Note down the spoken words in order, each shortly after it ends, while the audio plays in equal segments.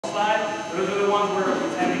side, those are the ones where we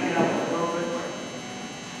tend to get up a little bit quicker.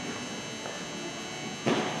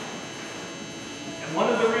 And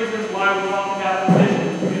one of the reasons why we talk about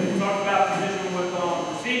position, because we talk about position with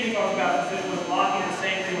receive, we talk about position with blocking, and the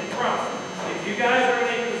same thing with front. If you guys are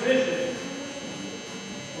in a position,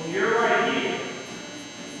 when you're right here,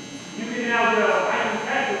 you can now go, I can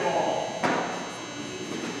catch the ball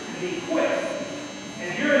and be quick.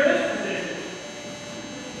 And if you're in this position,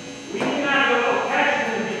 we cannot go, oh, catch it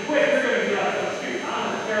and be quick. You're going to be like, oh, shoot, I'm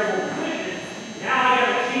in a terrible position. Now I got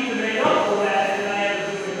to cheat to make up for that, and then I have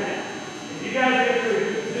to do it again. If you guys get to a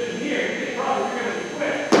good position here, you're going to be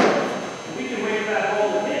quick. And we can wait for that ball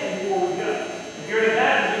to hit before we go. If you're in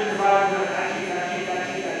that position, you're probably going to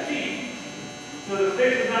cheat. So the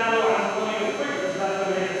sticks is not low, I'm going to go quicker, it's not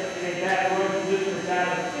going to hit in a bad road position or down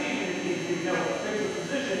in the seat, and it needs to be a fixed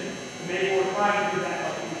position, and maybe we're trying to do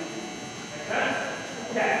that. Make sense?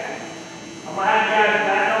 Okay. I'm going to have you guys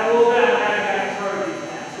back up a little bit, I'm going to have you guys throw these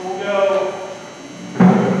now. So we'll go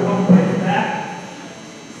one place back.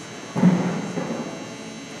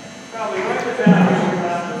 Probably right about here,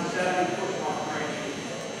 around the 70-foot mark right here.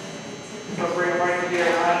 So bring it right to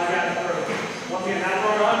here, I'll have you guys throw these. Once again, not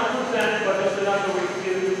going 100%, but just enough that we can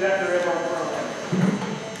get the vector in our program.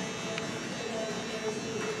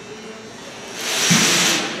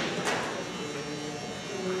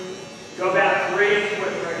 Go back 3 and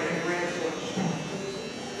switch right here, 3 and switch.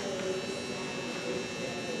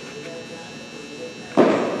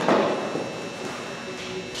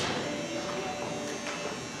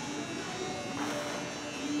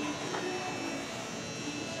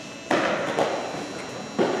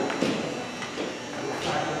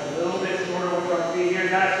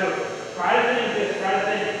 Guys, so try to think this, try to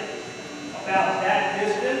think about that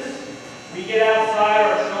distance. We get outside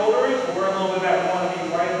our shoulders, we're a little bit back. We want to be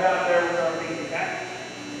right about there with our feet, okay?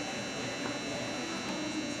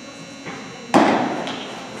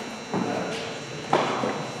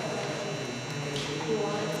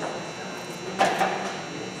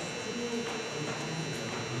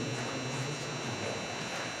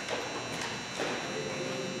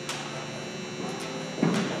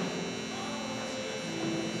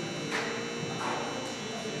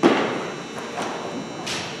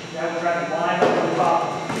 We'll try to line up the top.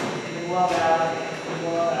 And glove out again.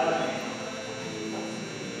 Glove out again.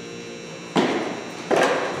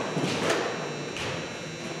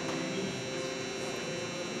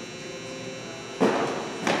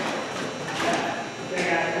 Okay,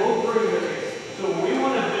 guys, we'll prove this. So what we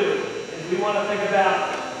want to do is we want to think about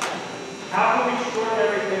how can we shorten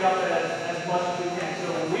everything up as much as we can. So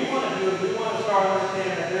what we want to do is we want to start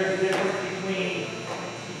understanding that there's a difference between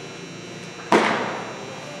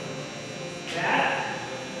that,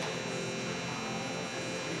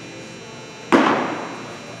 and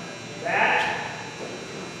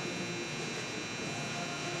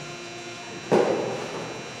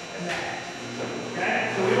that.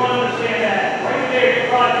 Okay? So we want to understand that right there, you're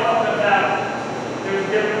probably talking about there's a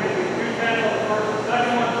difference between 2/10 on the first and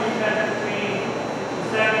second one, 2/10 between the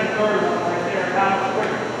second and third one right there, how much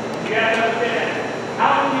quicker. You have to understand that.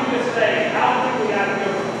 How can you just say, how quickly I can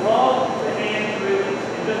go from glove to hand to release?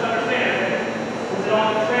 And just understand that. Was it on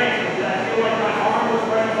the train? Did I feel like my arm was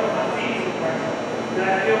running, but my feet was running? Did I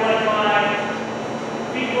feel like my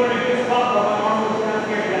feet were in a good spot, but my arm was down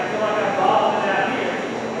here? Did I feel like I bobbled it out here?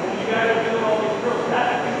 And when you guys are doing all these drills,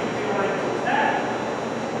 that's what you feel like it's that.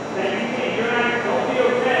 That you can't, you're not, don't be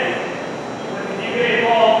okay when you get a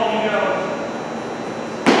ball and you go,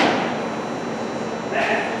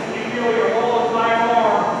 that, you feel your whole entire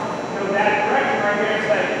arm go that direction right here and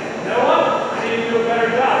say, you know what? I need to do a better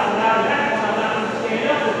job. So now the next one, I'm not going to stand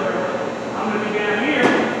up as early. I'm going to be down here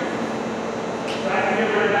so I can get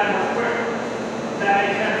rid of that much quicker. Does that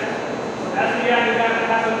make sense? So that's the idea you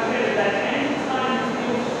have to understand is that any time you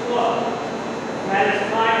feel slow, that is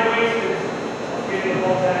time wasted of getting the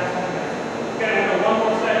ball back. Okay, we'll go one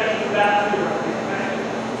more section about 2 right here.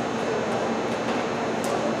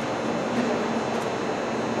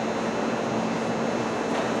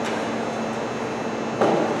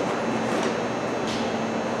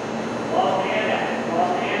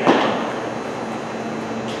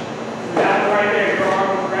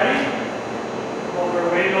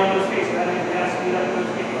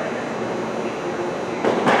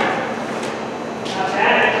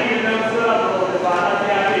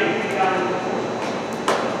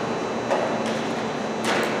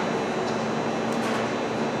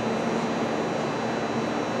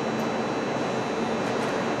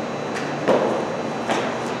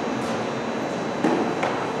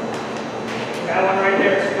 That one right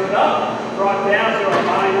there stood up, brought down so our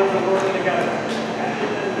body wasn't working together.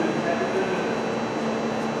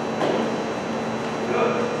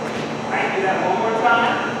 do that one more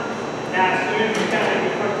time. Now, as soon as you kind of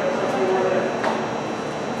get approach that something over there.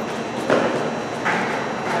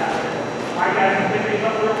 All right, guys, pick these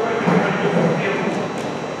up real quick. We're going to do some field.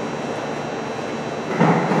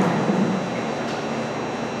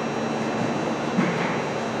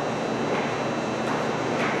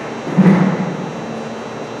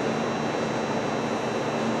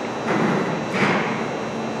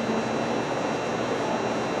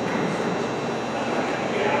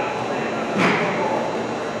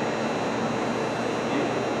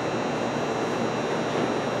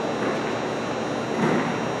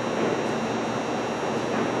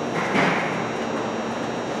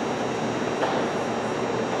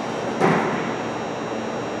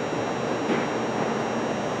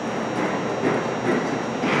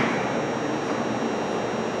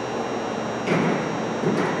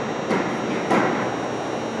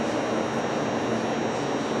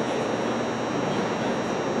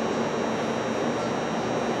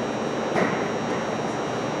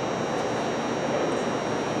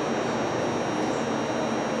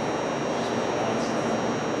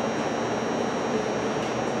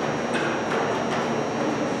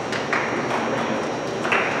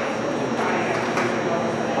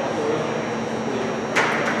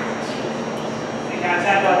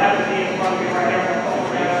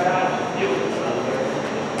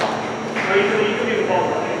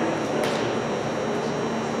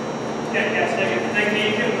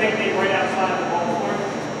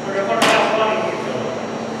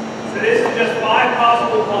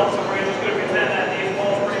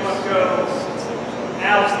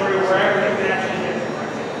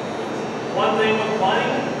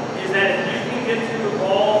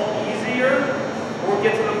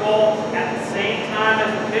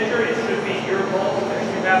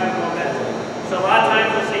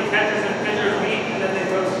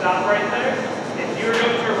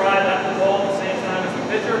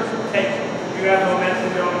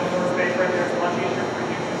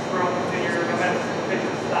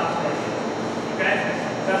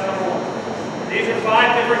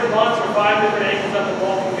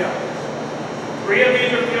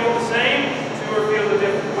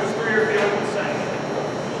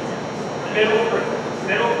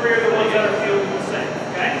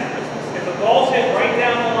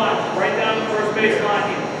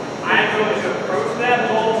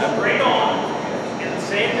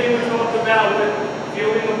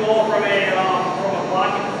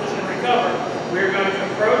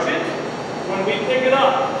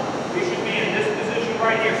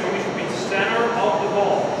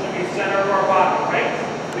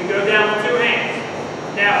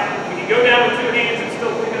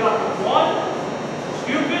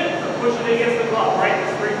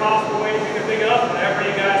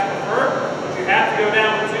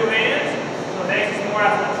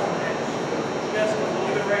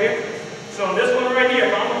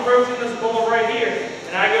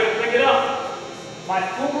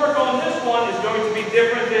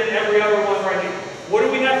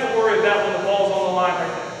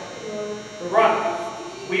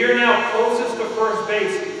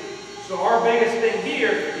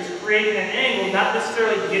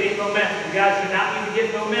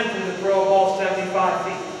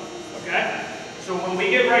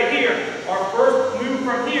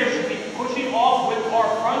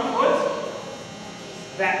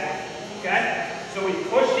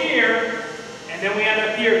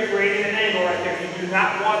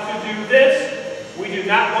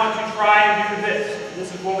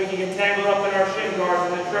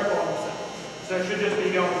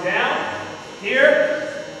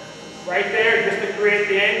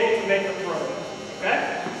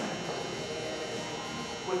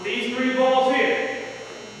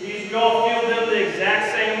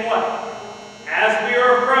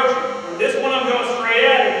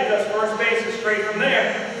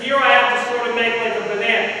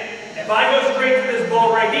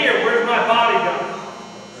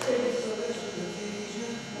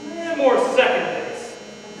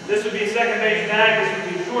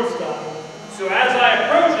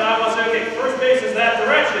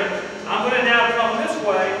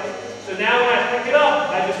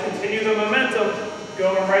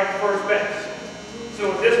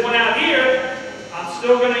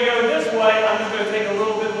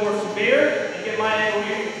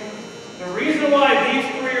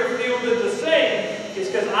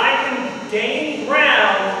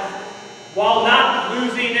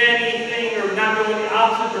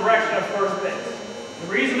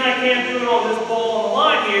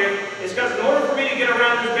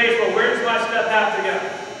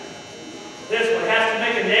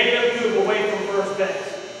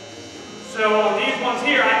 So on these ones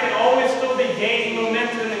here, I can always still gaining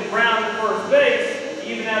momentum and ground at first base,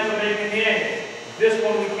 even as we're making the angle. This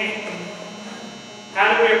one we can't.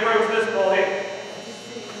 How do we approach this ball here?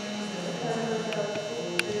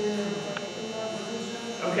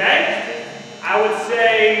 Okay? I would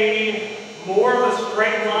say more of a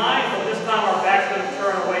straight line, but this time our back's going to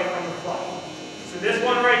turn away from the plate. So this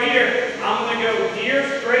one right here, I'm going to go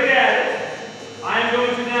here straight at it. I'm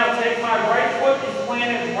going to now take my right foot and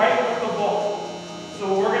plant it right with the ball. So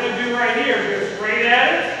what we're going to do right here is go straight at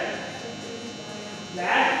it,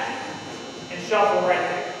 that, and shuffle right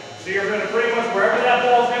there. So you're going to pretty much, wherever that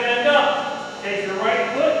ball's going to end up, take your right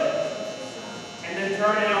foot, and then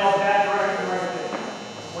turn it all that direction right there.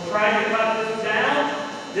 We're trying to cut this down.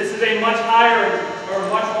 This is a much higher or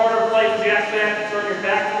much harder play because you actually have to turn your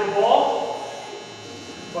back to the ball.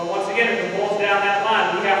 But once again, if the ball's down that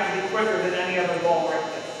line, we have to be quicker than any other ball right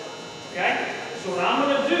there. Okay? So what I'm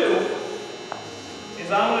going to do is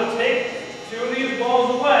I'm going to take two of these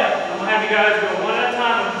balls away. I'm going to have you guys go one at a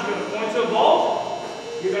time. I'm just going to point to a ball.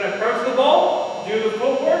 You're going to approach the ball, do the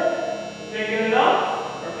footwork, picking it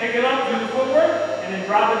up, or pick it up, do the footwork, and then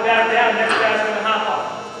drop it back down. Next guy's going to hop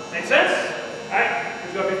up. Make sense? All right?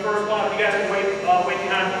 Here's going to be the first one. If you guys can wait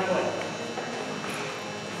behind the plate.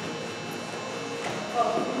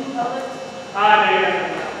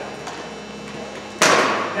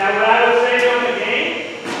 Now what I would say during the game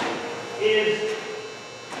is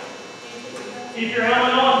keep your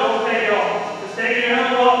helmet on, don't take it off. Just taking your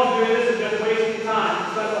helmet off and doing this is just wasting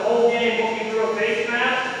time. Spend the whole game looking through a face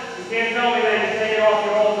mask. You can't tell me that you take it off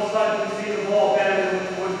and all of a sudden you see the ball better than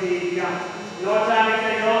it would be beyond. The only time you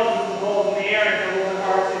take it off is the ball's in the air and it's a little bit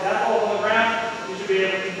hard to see. That ball's on the ground, you should be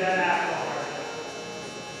able to keep that mask on.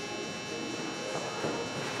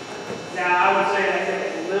 Now, I would say I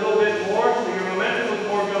take a little bit more, so your momentum was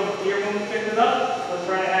more going here when we picked it up. Let's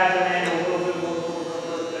try to have that angle a little bit more towards our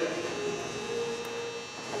first base.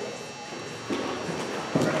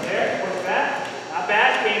 Right there, push back. Not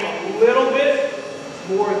bad, came a little bit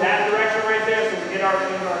more that direction right there, so we get our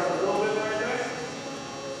finger a little bit right there.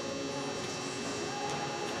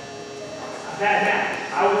 Not bad now.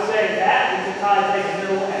 I would say that we can kind of take a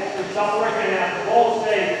little extra jump right there. Now, if the ball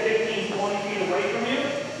stays 15, 20 feet away from you,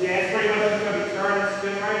 yeah, it's pretty much just going to be turn and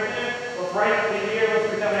spin right there. But right in here, let's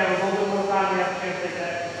pretend we have a little bit more time. We have a chance to take that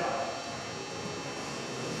extra shot.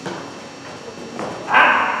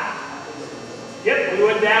 Ah! Yep, we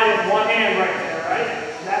went down with one hand right there, right?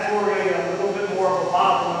 And that's where we're going to get a little bit more of a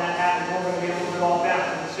bobble when that happens. We're going to get a little bit off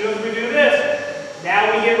balance. As soon as we do this, now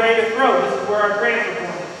we get ready to throw. This is where our transfer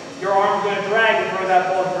point is. Your arm's going to drag and throw that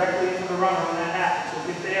ball directly into the runner when that happens. So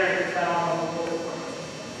get there and get that arm a little bit.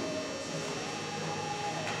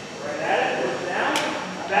 Right at it, push down.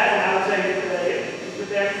 Not bad, and I would say get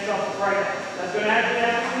the extra shuffle right now. That's going to have to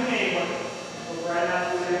happen in the game, but right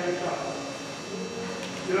now, do the extra shuffle.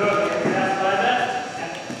 Good. Get outside that.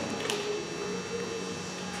 Yeah.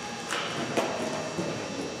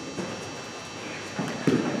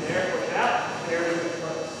 Right there, push out. There it is.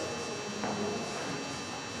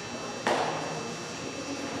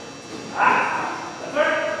 Ah! That's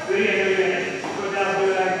right. Do it again, do it again. Go down, do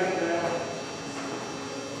it again.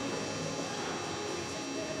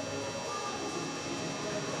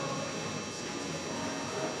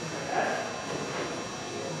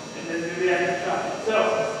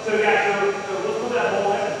 So guys, so let's put that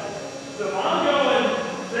ball in. So if I'm going,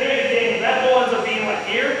 say in a game, if that ball ends up being like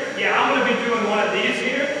here, yeah, I'm going to be doing one of these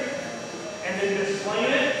here, and then just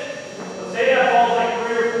slinging it. So say that ball's like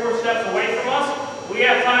 3 or 4 steps away from us, we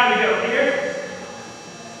have time to go here,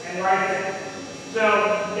 and right there. So,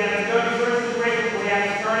 again, there's going to be certain situations where we have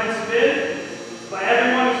to turn and spin, but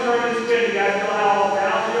everyone who's turning and spin, you guys know how off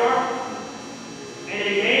balance you are. And in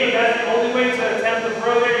a game, if that's the only way to attempt to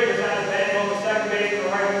throw there, you just have to bend on the second base or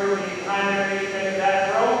right through and you can time everything to that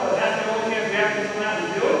throw. But that's the only chance we have to come out and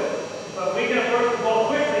do it. But if we can approach the ball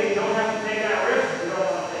quickly, you don't have to take that risk. You don't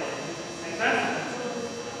want to take it. Make sense?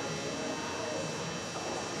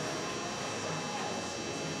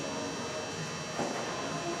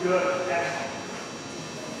 Good. Excellent.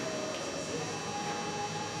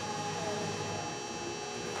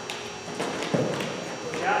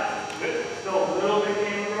 Yeah. Good. Still a little bit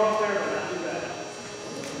came across there, but not too bad.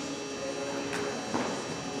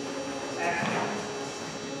 Excellent.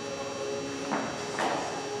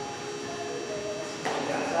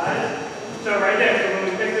 Outside. So right there, so when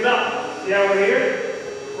we picked it up, see how we're here?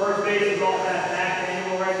 First base is all that back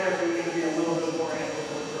angle right there, so we need to be a little bit more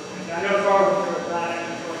angle. I know Carl was not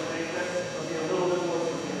actually first base there.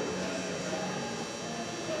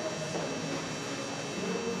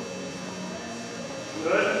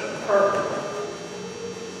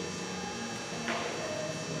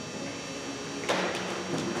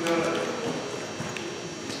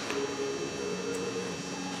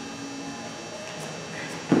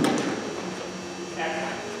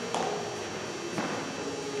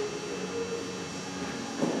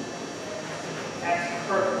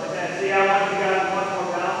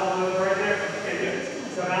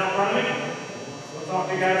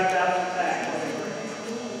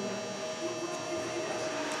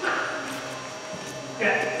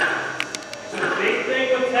 Okay. So the big thing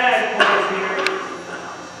with tag plays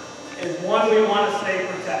here is one, we want to stay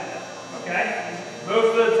protected. Okay?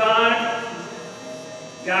 Most of the time,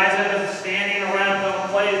 guys end up standing around on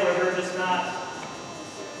plays where they're just not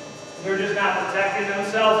protecting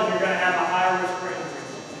themselves, and you're going to have a higher risk for injury.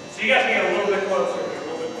 So you guys can get a little bit closer here, a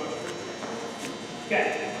little bit closer.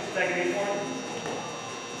 Okay, second each one.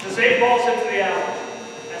 So say balls hit to the outfield.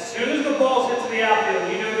 As soon as the balls hit to the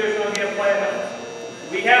outfield, you know there's going to be a play ahead.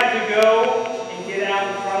 We have to go and get out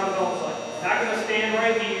in front of the home plate. We're not going to stand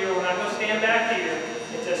right here. We're not going to stand back here.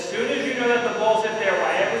 It's as soon as you know that the ball's hit there,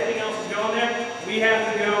 while everything else is going there, we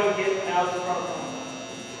have to go and get out in front of the home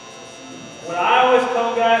plate. What I always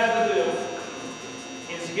tell guys to do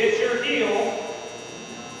is get your heel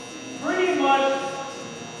pretty much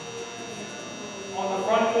on the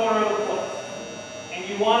front corner of the plate. And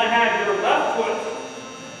you want to have your left foot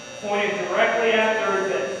pointed directly at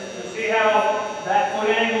third base. So see how that foot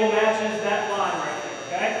angle matches that line right there,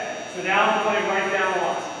 okay? So now I'm putting right down the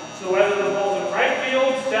line. So whether the ball's in right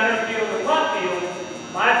field, center field, or left field,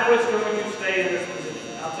 my foot's going to stay in this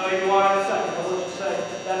position. I'll tell you why in a second, but let's just say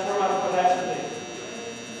that's where my foot has to be.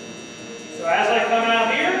 So as I come out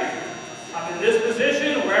here, I'm in this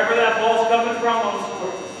position, wherever that ball's coming from, I'm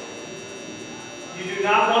scoring. You do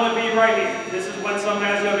not want to be right here. This is when some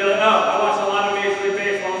guys are going to be like, oh, I watch a lot of Major League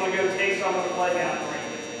Baseball, I'm going to go take some of the play out right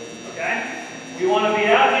here. Okay? We want to be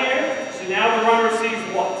out here, so now the runner sees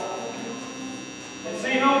what? They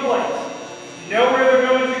see home plate. You know where they're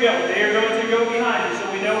going to go. They are going to go behind you, so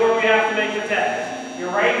we know where we have to make the tag. You're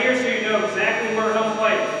right here, so you know exactly where home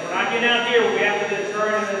plate is. We're not getting out here where we have to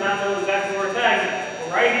turn and not know exactly where we're tagging.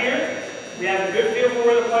 We're right here. We have a good feel for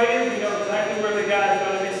where the plate is. We know exactly where the guy is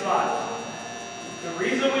going to be sliding. The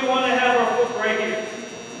reason we want to have our foot right here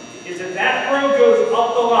is that that throw goes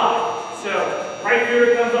up the line. So right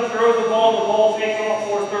here it comes up, throws the ball takes off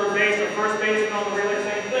towards third base, or first baseman on the really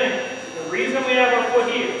same thing. The reason we have our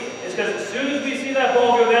foot here is because as soon as we see that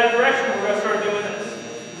ball go that direction, we're going to start doing this.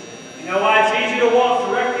 You know why it's easy to walk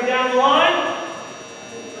directly down the line?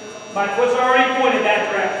 My foot's already pointed that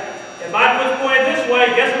direction. If my foot's pointed this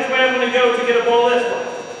way, guess which way I'm going to go to get a ball this way?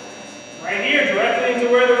 Right here, directly into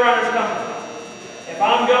where the runner's coming from. If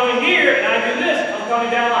I'm going here and I do this, I'm coming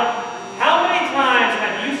down line. How many times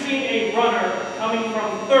have you seen a runner coming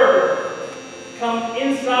from third come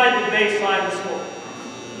inside the baseline to score?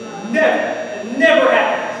 Never. It never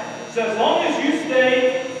happens. So as long as you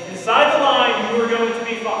stay inside the line, you are going to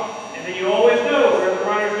be fine. And then you always know where the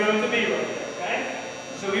runner is going to be right there, okay?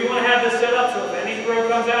 So we want to have this set up so if any throw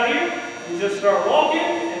comes out here, we just start walking,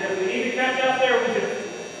 and if we need to catch out there, we do it,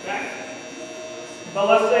 okay? But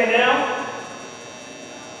let's say now,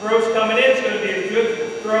 throw's coming in, it's going to be a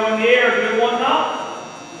good throw in the air, a good one-hop.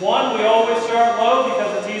 One, we always start low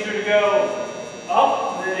because it's easier to go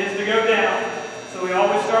up than it is to go down. So we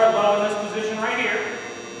always start low in this position right here.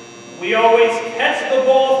 We always catch the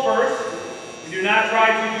ball first. We do not try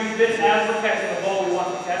to do this as we're catching the ball. We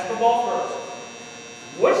want to catch the ball first.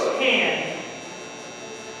 Which hand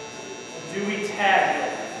do we tag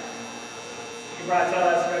with? You can probably tell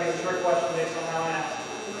that's going to be a trick question based on how I asked.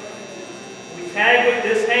 We tag with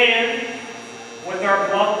this hand with our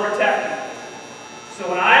glove protector. So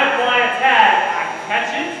when I apply a tag, I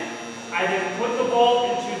catch it, I then put the ball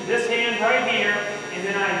into this hand right here, and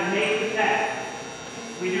then I make the tag.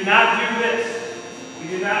 We do not do this. We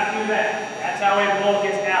do not do that. That's how a ball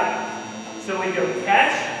gets out. So we go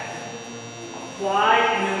catch, apply,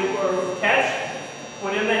 and then we catch,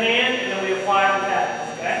 put in the hand, and then we apply the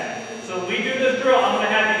tag. Okay? So we do this drill. I'm going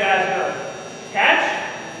to have you guys go. Catch,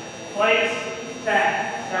 place,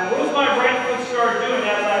 tag. Now what does my right foot start doing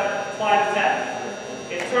as I apply the tag?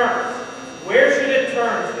 It turns. Where should it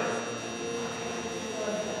turn to?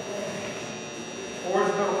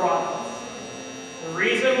 Towards the runner. The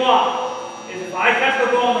reason why is if I catch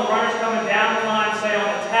the ball and the runner's coming down the line, say on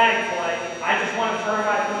a tag play, I just want to turn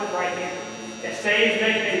my foot right here. If say he's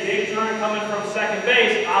making a big turn coming from second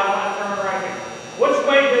base, I want to turn right here. Which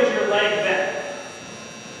way does your leg bend?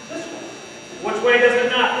 This way. Which way does it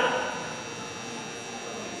not bend?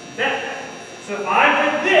 That. So if I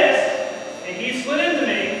did this, and he slid into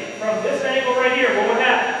me from this angle right here, what would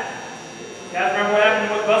happen? You guys remember what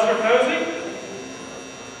happened with Buster Posey?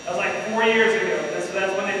 That was like 4 years ago.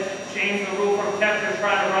 That's when they changed the rule from catchers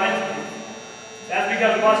trying to run into me. That's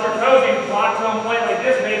because Buster Posey blocked home plate like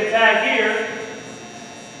this, made a tag here.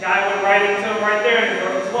 Guy went right into him right there and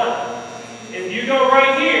broke his leg. If you go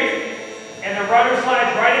right here, and the runner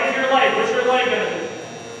slides right into your leg, what's your leg going to do?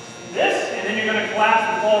 This, and then you're going to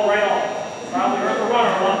collapse and fall right off. Probably hurt the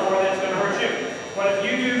runner a lot more than it's going to hurt you. But if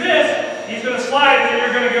you do this, he's going to slide and then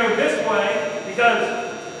you're going to go this way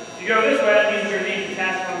Because if you go this way, that means your knee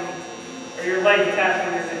detached from, or your leg detached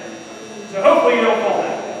from your knee. So hopefully you don't fall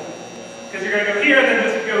that way. Because you're going to go here and then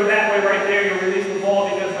just go that way right there. You'll release the ball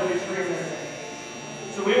because there'll be screaming.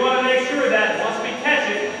 So we want to make sure that once we catch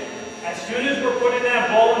it, as soon as we're putting that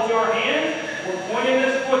ball into our hand, we're pointing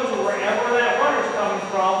this foot to wherever that runner's coming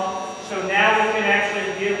from. So now we can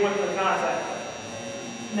actually deal with the contact.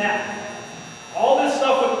 Now, all this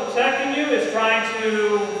stuff with protecting you is trying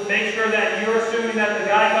to make sure that you're assuming that the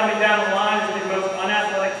guy coming down the line is the most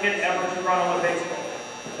unathletic kid ever to run on the baseball.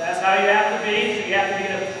 That's how you have to be, so you have to be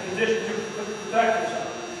in a position to protect yourself.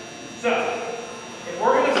 So, if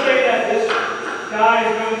we're going to say that this guy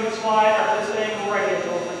is going to slide at this angle right here, so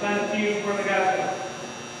we'll pretend to use where the guy's going.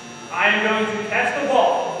 I am going to catch the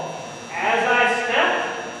ball. As I step,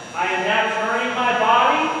 I am now turning my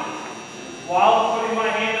body while putting my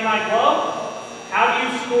hand in my glove. How do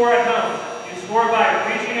you score at home? You score by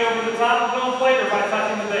reaching over the top of the home plate or by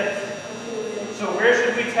touching the base. So where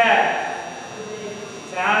should we tag?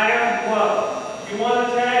 Tag glove. You want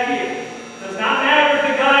to tag here. Does not matter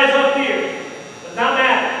if the guy is up here. Does not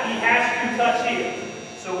matter. He has to touch here.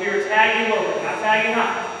 So we are tagging lower, not tagging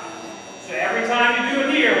high. So every time you do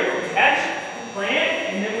it here, we'll catch,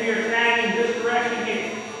 plant, and then we are tagging this direction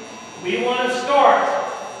here. We want to start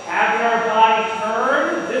having our body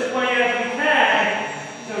turn this way as we tag,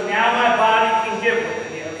 so now my body can give with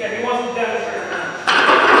it here. Okay, who wants to demonstrate?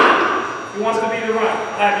 Who wants to be the runner?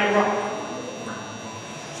 I'll have you run.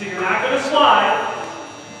 So you're not going to slide.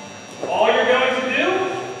 All you're going to do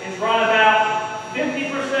is run about 50%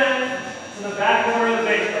 to the back corner of the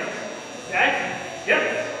base right. Okay? Yep.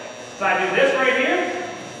 So I do this right here.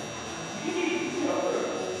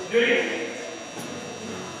 Do it again.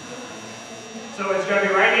 So it's going to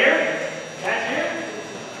be right here. Catch here.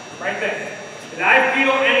 Right there. Did I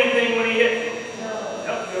feel anything when he hit me? No.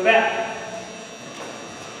 Nope. Go back.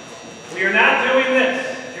 We are not doing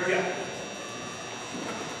this. Here we go.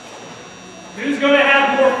 Who's going to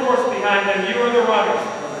have more force behind them, you or the runner?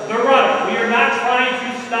 The runner. We are not trying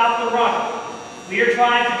to stop the runner. We are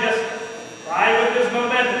trying to just ride with this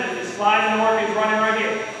momentum and just slide in the mark. He's running right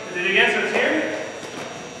here. So do it again, so it's here.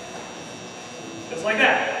 Just like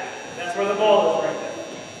that. That's where the ball is right there.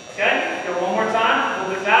 Okay? Go one more time, a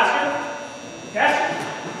little bit faster. Catch.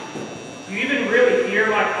 Do you even really hear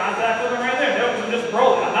my contact with him right there? No, because I'm just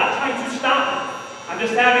rolling. I'm not trying to stop him. I'm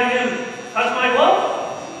just having him touch my glove.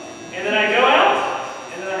 And then I go out,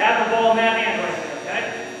 and then I have the ball in that hand right there,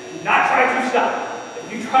 okay? Do not try to stop.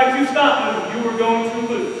 If you try to stop him, you are going to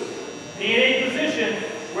lose. Be in a position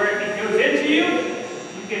where if he goes into you,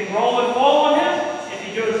 you can roll and fall on him. If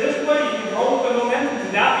he goes this way, you can roll with the momentum.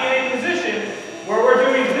 Do not be in a position where we're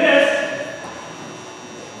doing this,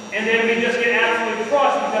 and then we just get absolutely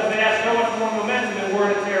crushed because they have so much more momentum and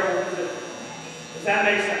we're in a terrible position. Does that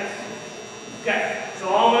make sense? Okay, so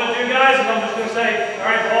all I'm going to do, guys, is I'm just going to say, all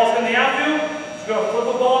right, ball's in the outfield. Just going to flip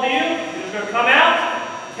the ball to you. You're just going to come out,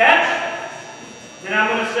 catch. Then I'm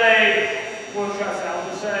going to say, what should I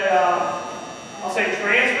say? I'll say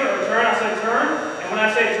transfer or turn. I'll say turn. And when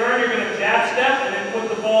I say turn, you're going to jab step and then put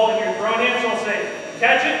the ball in your throw hand. So I'll say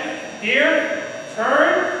catch it, here,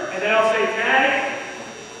 turn, and then I'll say tag.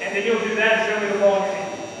 And then you'll do that and show me the ball in your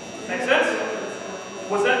hand. Make sense?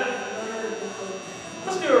 What's that?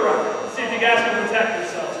 Let's do a run. Let's see if you guys can protect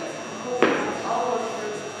yourselves.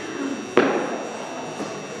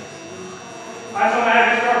 Alright, so I'm going to have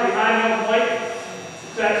you start behind me on the plate.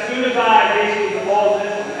 So as soon as I basically, the ball's in,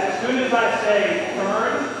 as soon as I say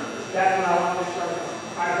turn, that's when I want to start.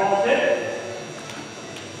 Alright, ball's hit.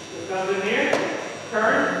 It comes in here.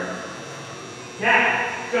 Turn. Now,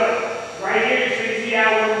 go. Right here, so you see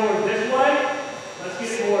how we're more this way. Let's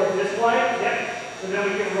get more this way. Yep. So then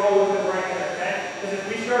we can roll with it right there, okay? Because if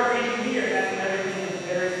we start reaching here, that's when everything is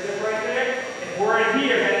very stiff right there. If we're in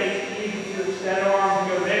here, then it's easy to extend our arms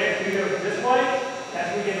and go there. If we go this way,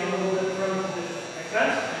 that's when we get a little bit further position. Make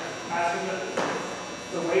sense? Alright,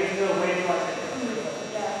 so wait until I say it.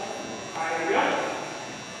 Alright, here we go.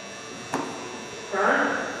 Turn.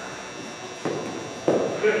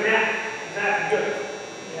 Good, now. Exactly, good.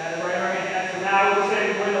 Yeah, the right arm in that. So now we'll say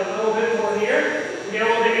we're a little bit more here. We get a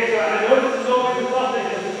little bit into it. I know this is always a tough thing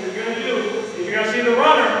because what you're going to do is you're going to see the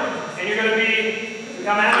runner and you're going to be,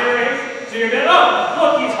 come out here, right? So you're going to, oh,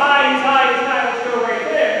 look, he's high, let's go right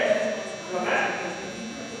there. Go back.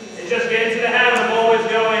 And just get into the habit of always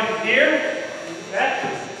going here, okay?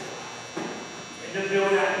 And just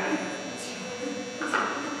doing that.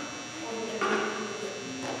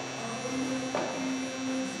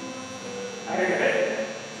 I hear you, baby.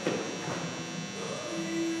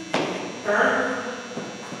 Turn.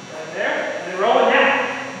 Right there. And then roll it down.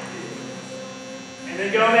 And then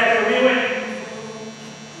go next, so we win.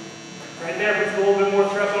 Right there puts a little bit more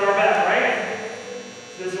stress on our back, right?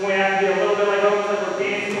 So this is when we have to be a little bit like almost like we're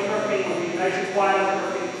dancing with our feet. We'll be nice and quiet with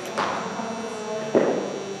our feet.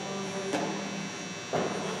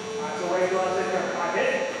 Alright, so wait till I say turn. Alright,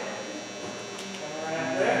 hit. Right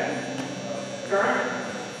after there. Turn.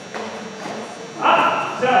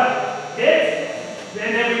 Up. So, hit.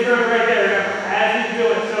 And then we turn right there, remember, as he's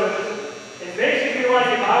doing. So it's basically like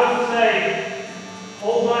if I was to say,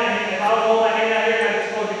 hold my hand, if I was to hold my hand out here and I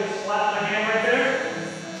just told you to slap my hand right there,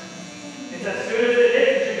 it's as soon as it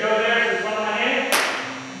hits, you go there, so slap my hand,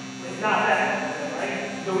 it's not that,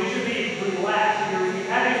 right? So we should be relaxed. You're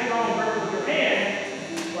having a strong grip with your hand,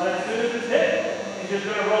 but as soon as it's hit, it's just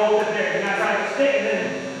going to roll with it there. You're not trying to stick and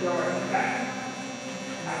then go right back.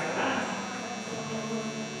 Back to that.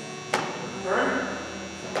 Turn.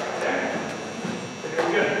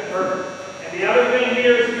 Good, perfect. And the other thing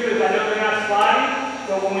here is too is I know they're not sliding,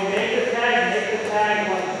 so when we make the tag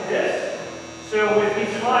like this. So if he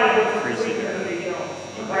slides, what's the cleat going to be going?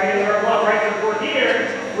 Right in our glove, right? So if we're here,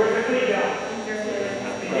 where's the cleat going?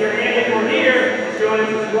 If your hand, if we're here, it's going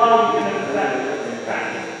into the glove, you can into that. Back.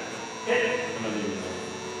 Hit.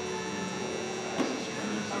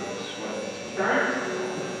 Turn.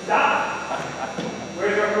 Stop.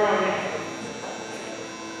 Where's our throwing hand?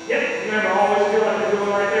 Yep, remember, always feel like you're doing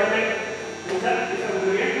right there, okay? Reset, reset, do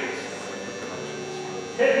it again.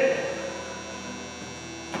 Hit.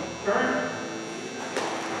 Turn.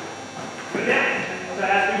 Good now. So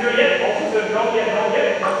as we do it yet, also so don't get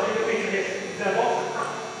it. Don't see the feet again. Example.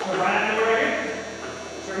 So right after right here.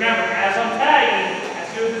 So remember, as I'm tagging, as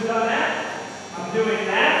soon as it's done that, I'm doing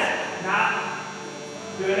that, not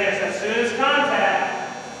doing this. As soon as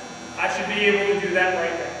contact, I should be able to do that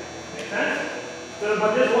right there. Make sense? So,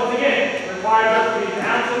 but this, once again, requires us to be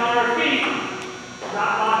bouncing on our feet,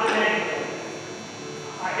 not locking anything.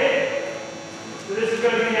 I hit it. So this is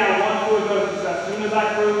going to be now one fluid motion. So as soon as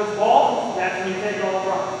I throw this ball, that's when you take it all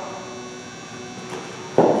front.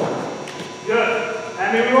 Good.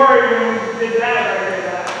 I mean, we already when we did that right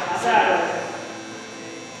there. That's that.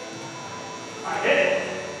 I hit it.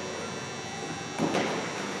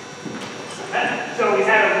 So we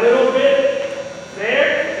had a little bit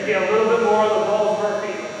there to get a little bit more of the balls per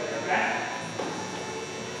feet. Okay?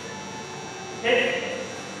 Hit it.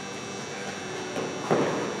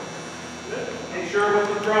 Good. Make sure with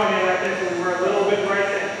the throwing in like this, we're a little bit right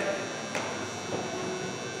there.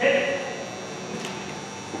 Hit it.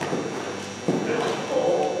 Good.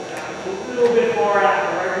 Pull down a little bit far out.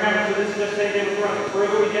 Right? Remember, so this is just saying they were running. The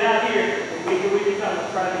further we get out here, the weaker we become.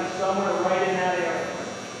 Let's try to be somewhere right in that area.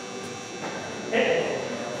 Hit it.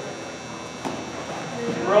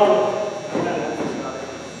 Roll.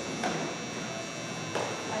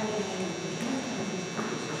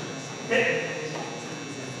 Hit it.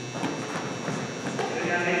 And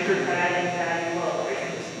now make sure tagging low. Right?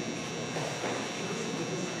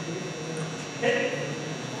 Hit it.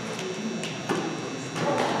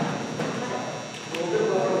 A little bit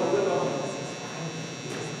lower, a little bit lower.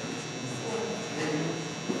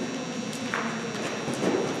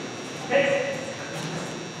 Hit it.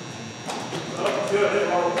 Oh, good.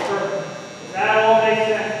 Perfect. That all makes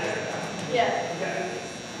sense there? Yeah. Okay.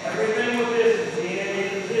 Everything with this is being in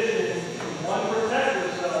a position to, one, protect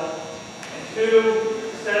yourself, and two,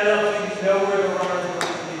 set up so you know where the runner is going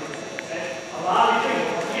to be. Okay? A lot of these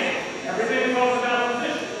things, again, everything we talk about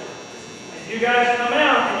position. If you guys come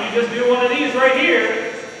out and you just do one of these right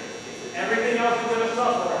here, everything else is going to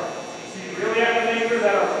suffer. So you really have to make sure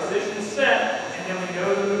that our position is set, and then we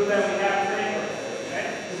know the move that we have to make.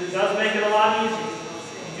 Okay? Because it does make it a lot easier.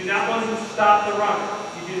 You do not want to stop the runner.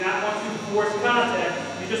 You do not want to force contact.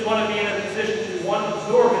 You just want to be in a position to, one,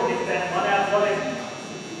 absorb it if that unathletic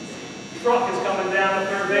truck is coming down the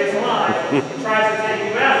third base line. It tries to take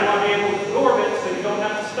you out. You want to be able to absorb it so you don't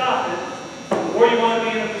have to stop it. Or you want to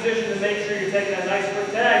be in a position to make sure you're taking a nice quick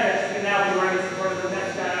tag that you can now be ready for the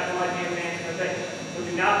next guy that might be advancing the thing. So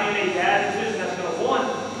do not be in a bad position that's going to, one,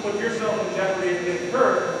 put yourself in jeopardy of getting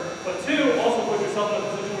hurt, but two, also put yourself in a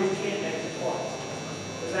position where you can't make the calls.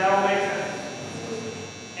 Does that all make sense?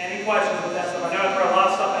 Any questions with that stuff? I know I throw a lot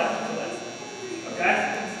of stuff at you today. Okay?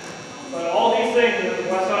 But all these things,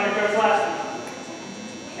 West Sonic Coach last week,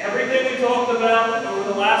 everything we talked about over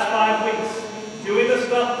the last 5 weeks, doing the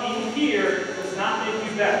stuff in here does not make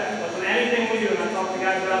you better. But with anything we do, and I talk to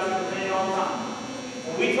guys about this with me all the time,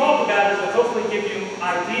 when we talk about it, to hopefully give you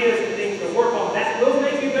ideas and things to work on that will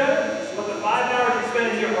make you better, but the 5 hours you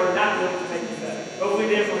spend in here are not going to make you better. Hopefully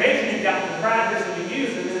the information you've got from practice and you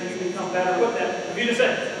use it, and then you become better with that. If you just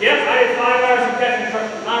say, yep, I did 5 hours of catch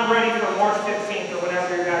instruction, I'm ready for March 15th or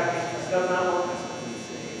whatever your guys' business does not work.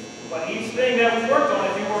 thing that we worked on,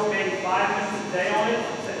 if you work maybe 5 minutes a day on it,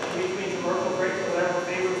 between commercial breaks or whatever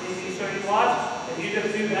favorite TV show you watch, if you just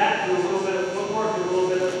do that, do a little bit of footwork, do a little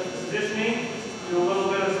bit of positioning, do a little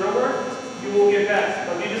bit of drill work, you will get better.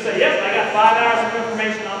 But if you just say, yep, I got 5 hours of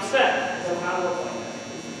information, I'm set, it does not work like that.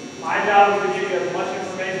 My job is to give you as much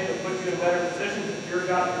information to put you in better positions. It's your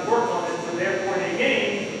job to work on it, and therefore in a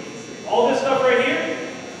game, all this stuff right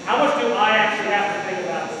here, how much do I actually have to think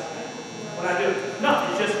about this when I do it? No,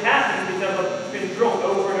 it just happens because I've been drilled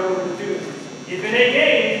over and over to do it. If in a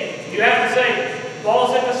game, you have to say,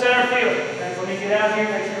 ball's hit the center field. Okay, let me get out here,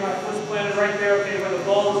 make sure my foot's planted right there, okay, where the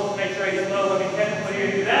ball is, make sure I get low, let me catch it, when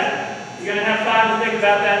you do that. You're going to have time to think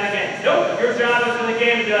about that in the game. Nope, your job is in the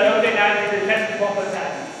game to be like, okay, now I need to catch the ball, what's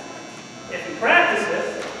happening. If you practice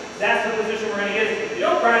it, that's the position we're going to get into. If you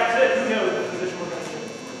don't practice it, who knows what position we're going to get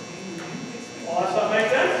into. All that stuff make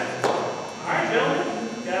sense? All right, gentlemen,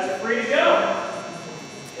 you guys are free to go.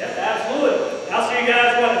 Yep, absolutely. I'll see you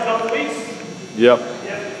guys, what, in a couple weeks? Yep.